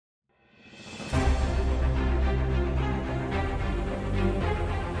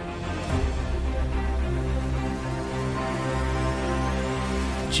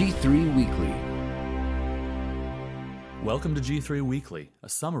G3 Weekly. Welcome to G3 Weekly, a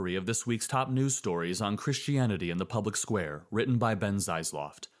summary of this week's top news stories on Christianity in the public square, written by Ben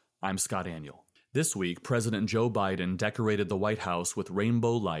Zeisloft. I'm Scott Aniel. This week, President Joe Biden decorated the White House with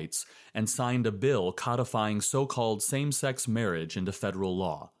rainbow lights and signed a bill codifying so-called same-sex marriage into federal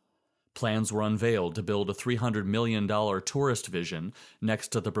law. Plans were unveiled to build a $300 million tourist vision next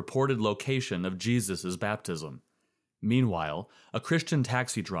to the purported location of Jesus' baptism. Meanwhile, a Christian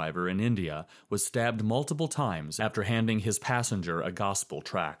taxi driver in India was stabbed multiple times after handing his passenger a gospel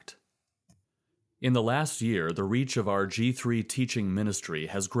tract. In the last year, the reach of our G3 teaching ministry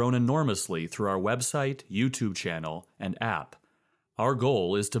has grown enormously through our website, YouTube channel, and app. Our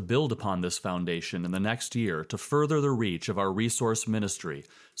goal is to build upon this foundation in the next year to further the reach of our resource ministry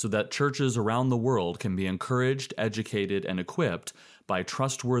so that churches around the world can be encouraged, educated, and equipped by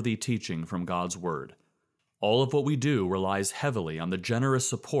trustworthy teaching from God's Word. All of what we do relies heavily on the generous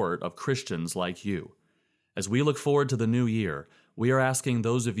support of Christians like you. As we look forward to the new year, we are asking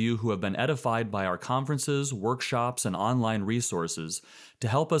those of you who have been edified by our conferences, workshops, and online resources to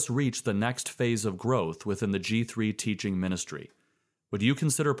help us reach the next phase of growth within the G3 teaching ministry. Would you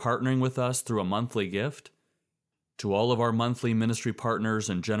consider partnering with us through a monthly gift? To all of our monthly ministry partners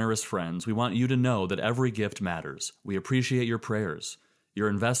and generous friends, we want you to know that every gift matters. We appreciate your prayers. Your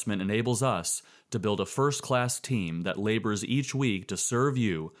investment enables us to build a first-class team that labors each week to serve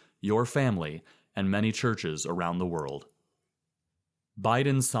you, your family, and many churches around the world.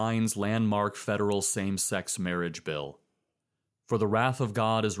 Biden signs landmark federal same-sex marriage bill. For the wrath of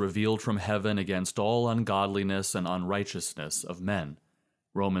God is revealed from heaven against all ungodliness and unrighteousness of men.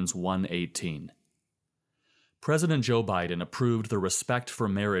 Romans 1:18. President Joe Biden approved the Respect for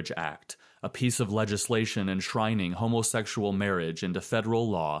Marriage Act, a piece of legislation enshrining homosexual marriage into federal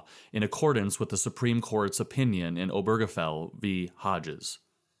law in accordance with the Supreme Court's opinion in Obergefell v. Hodges.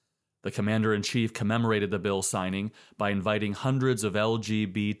 The Commander-in-Chief commemorated the bill signing by inviting hundreds of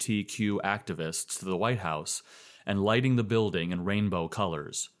LGBTQ activists to the White House and lighting the building in rainbow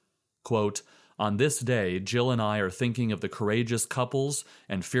colors. Quote, "On this day, Jill and I are thinking of the courageous couples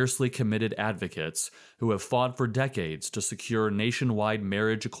and fiercely committed advocates who have fought for decades to secure nationwide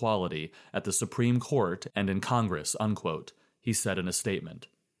marriage equality at the Supreme Court and in Congress," unquote, he said in a statement.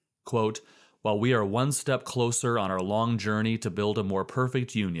 Quote, "While we are one step closer on our long journey to build a more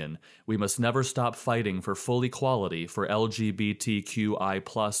perfect union, we must never stop fighting for full equality for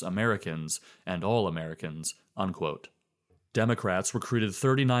LGBTQI+ Americans and all Americans," unquote. Democrats recruited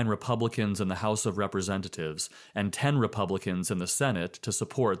 39 Republicans in the House of Representatives and 10 Republicans in the Senate to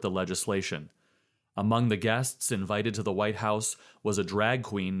support the legislation. Among the guests invited to the White House was a drag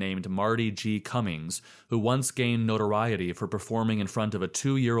queen named Marty G. Cummings, who once gained notoriety for performing in front of a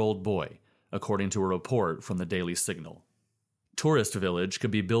 2-year-old boy, according to a report from the Daily Signal. Tourist village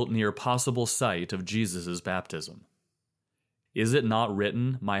could be built near possible site of Jesus' baptism. Is it not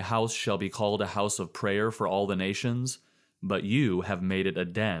written, "My house shall be called a house of prayer for all the nations"? But you have made it a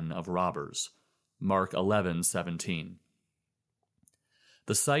den of robbers. Mark 11:17.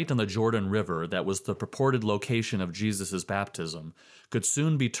 The site on the Jordan River that was the purported location of Jesus' baptism could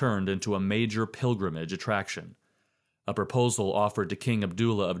soon be turned into a major pilgrimage attraction. A proposal offered to King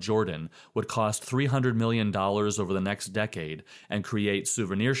Abdullah of Jordan would cost $300 million over the next decade and create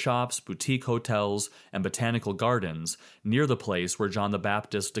souvenir shops, boutique hotels, and botanical gardens near the place where John the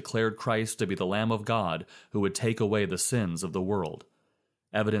Baptist declared Christ to be the Lamb of God who would take away the sins of the world.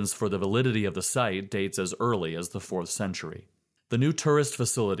 Evidence for the validity of the site dates as early as the 4th century. The new tourist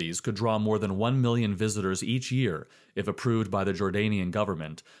facilities could draw more than 1 million visitors each year if approved by the Jordanian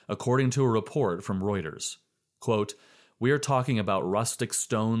government, according to a report from Reuters. Quote, "We are talking about rustic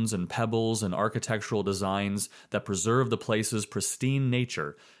stones and pebbles and architectural designs that preserve the place's pristine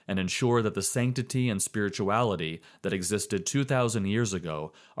nature and ensure that the sanctity and spirituality that existed 2,000 years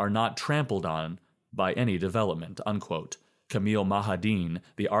ago are not trampled on by any development," unquote. Camille Mahadine,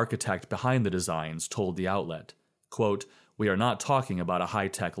 the architect behind the designs, told the outlet. Quote, "We are not talking about a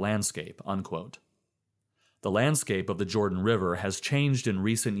high-tech landscape," unquote. The landscape of the Jordan River has changed in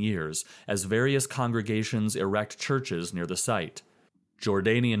recent years as various congregations erect churches near the site.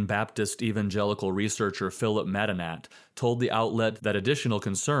 Jordanian Baptist evangelical researcher Philip Madinat told the outlet that additional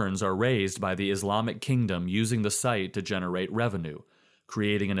concerns are raised by the Islamic Kingdom using the site to generate revenue,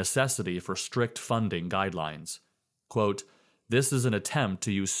 creating a necessity for strict funding guidelines. Quote, "This is an attempt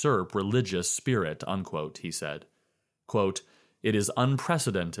to usurp religious spirit," unquote, he said. Quote, "It is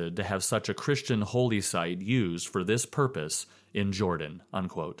unprecedented to have such a Christian holy site used for this purpose in Jordan,"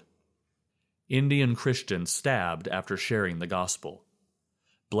 unquote. Indian Christian stabbed after sharing the gospel.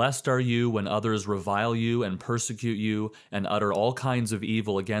 Blessed are you when others revile you and persecute you and utter all kinds of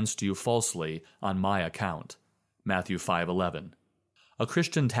evil against you falsely on my account. Matthew 5:11. A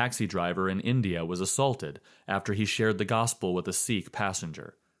Christian taxi driver in India was assaulted after he shared the gospel with a Sikh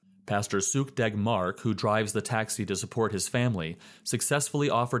passenger. Pastor Sukhdeg Mark, who drives the taxi to support his family, successfully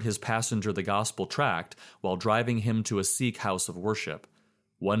offered his passenger the gospel tract while driving him to a Sikh house of worship.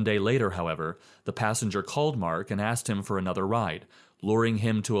 One day later, however, the passenger called Mark and asked him for another ride, luring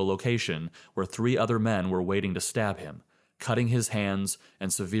him to a location where 3 other men were waiting to stab him, cutting his hands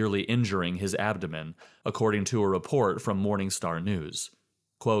and severely injuring his abdomen, according to a report from Morning Star News.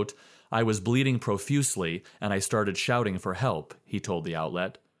 Quote, "I was bleeding profusely and I started shouting for help," he told the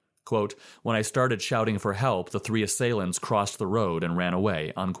outlet. Quote, "When I started shouting for help, the 3 assailants crossed the road and ran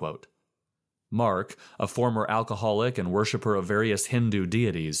away," unquote. Mark, a former alcoholic and worshiper of various Hindu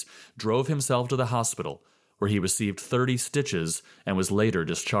deities, drove himself to the hospital, where he received 30 stitches and was later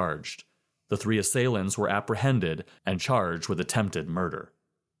discharged. The 3 assailants were apprehended and charged with attempted murder.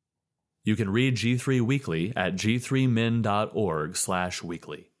 You can read G3 Weekly at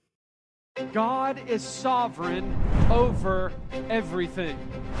g3min.org/weekly. God is sovereign over everything.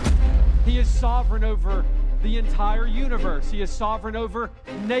 He is sovereign over the entire universe. He is sovereign over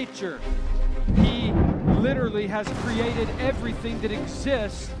nature. He literally has created everything that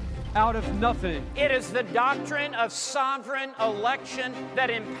exists out of nothing. It is the doctrine of sovereign election that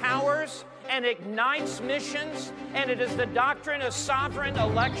empowers and ignites missions, and it is the doctrine of sovereign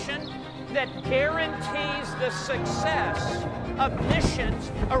election that guarantees the success of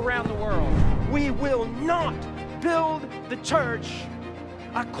missions around the world. We will not build the church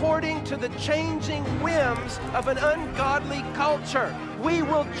according to the changing whims of an ungodly culture. We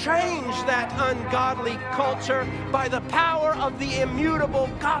will change that ungodly culture by the power of the immutable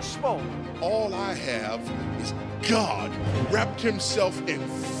gospel. All I have is God wrapped himself in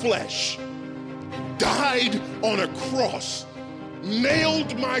flesh, died on a cross,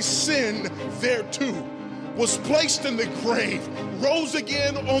 nailed my sin thereto, was placed in the grave, rose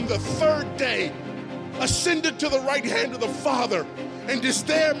again on the 3rd day, ascended to the right hand of the Father, and is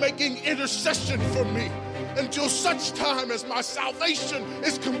there making intercession for me until such time as my salvation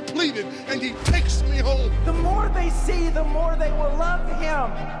is completed and he takes me home. The more they see, the more they will love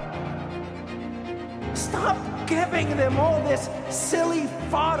him. Stop giving them all this silly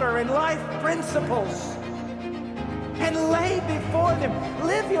fodder and life principles and lay before them.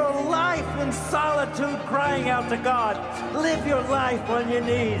 Live your life in solitude, crying out to God. Live your life on your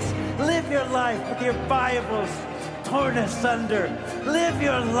knees. Live your life with your Bibles torn asunder. Live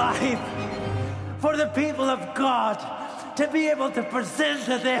your life for the people of God to be able to present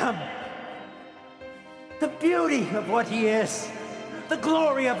to them the beauty of what he is, the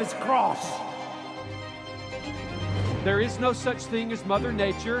glory of his cross. There is no such thing as Mother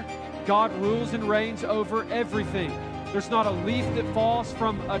Nature. God rules and reigns over everything. There's not a leaf that falls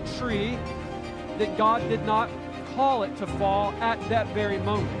from a tree that God did not call it to fall at that very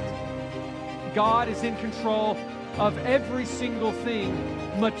moment. God is in control of every single thing,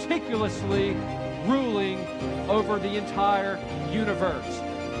 meticulously ruling over the entire universe.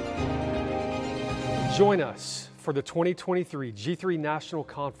 Join us for the 2023 G3 National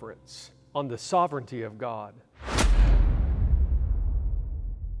Conference on the Sovereignty of God.